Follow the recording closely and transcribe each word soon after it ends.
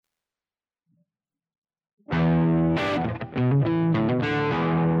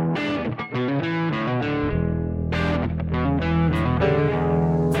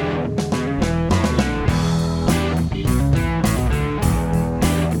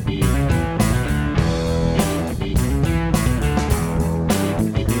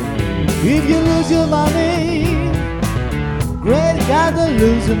If you lose your money, great God, to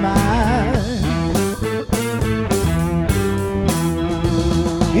lose your mind.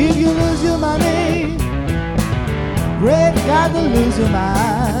 If you lose your money, great God, to lose your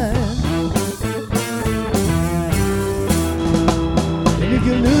mind. And if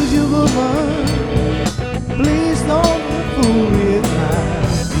you lose your woman, please don't fool with mine.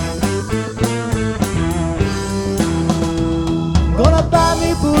 Gonna buy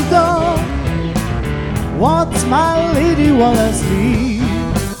me bulldog, what's my lady wanna sleep?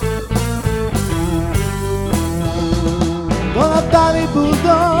 Gonna buy me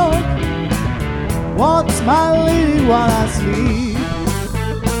bulldog, what's my lady wanna sleep?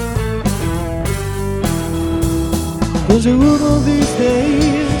 Cause the rule of these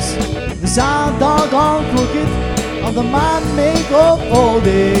days is our doggone crooked, of the mind make of all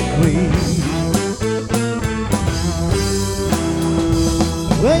they cream.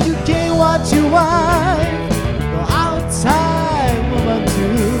 When you can't watch your wife, you're outside woman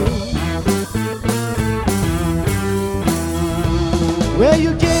too. When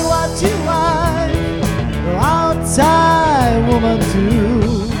you can't watch your wife, you're outside woman too.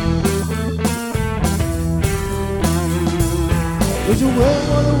 Cause you work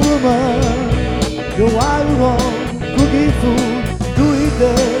on a woman, your wife won't cook it food, do it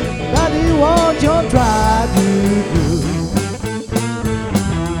there, that you want your try to do.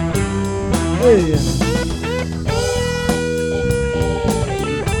 Hey.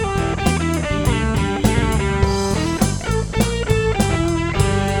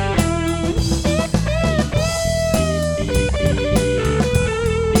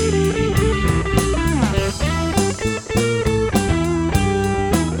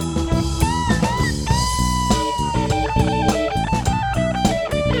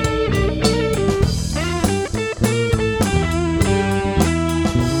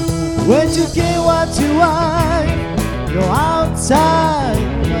 When you can't watch your wife, you're outside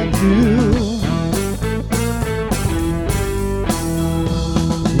woman too.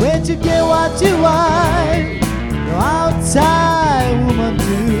 When you can't watch your wife, you're outside woman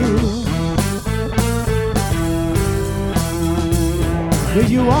too. When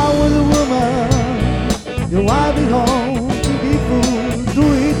you are with a woman, your wife